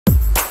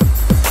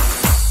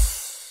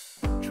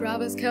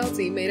Travis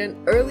Kelce made an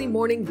early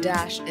morning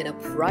dash in a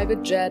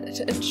private jet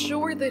to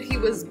ensure that he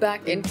was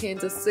back in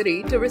Kansas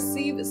City to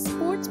receive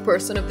Sports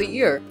Person of the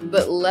Year,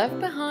 but left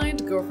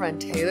behind girlfriend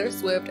Taylor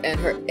Swift and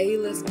her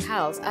A-list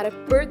pals at a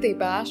birthday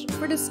bash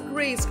for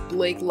disgraced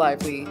Blake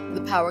Lively.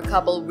 The power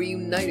couple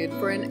reunited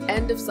for an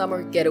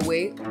end-of-summer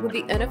getaway, with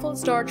the NFL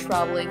star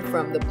traveling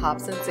from the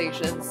pop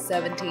sensation's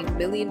 $17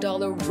 million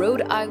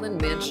Rhode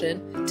Island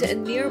mansion to a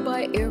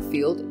nearby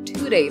airfield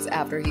 2 days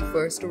after he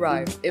first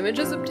arrived.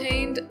 Images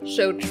obtained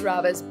showed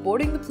Travis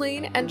boarding the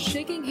plane and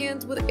shaking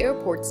hands with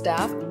airport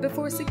staff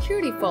before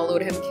security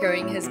followed him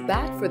carrying his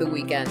bat for the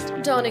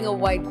weekend. Donning a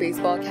white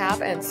baseball cap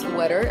and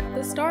sweater,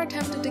 the star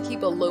attempted to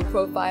keep a low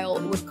profile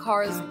with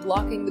cars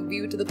blocking the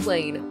view to the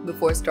plane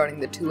before starting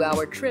the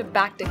 2-hour trip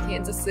back to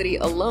Kansas City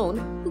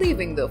alone,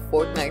 leaving the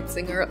Fortnite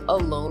singer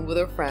alone with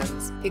her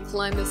friends. He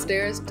climbed the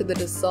stairs to the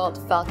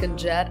Dassault Falcon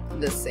jet,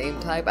 the same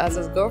type as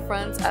his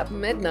girlfriend's, at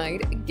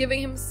midnight,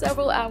 giving him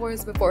several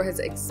hours before his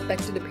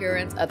expected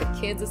appearance at the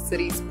Kansas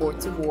City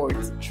Sports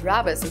Awards.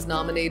 Travis is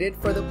nominated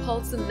for the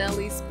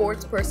Pulcinelli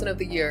Sports Person of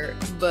the Year,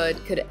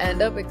 but could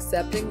end up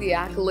accepting the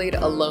accolade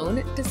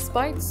alone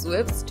despite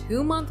Swift's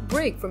 2-month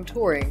break from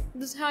touring.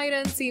 The tight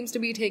end seems to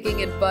be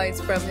taking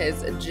advice from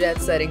his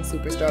jet-setting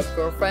superstar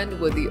girlfriend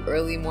with the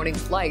early morning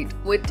flight,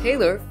 with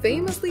Taylor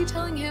famously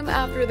telling him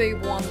after they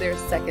won their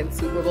second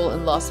Super Bowl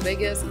in Las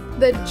Vegas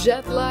that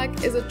jet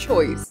lag is a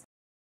choice.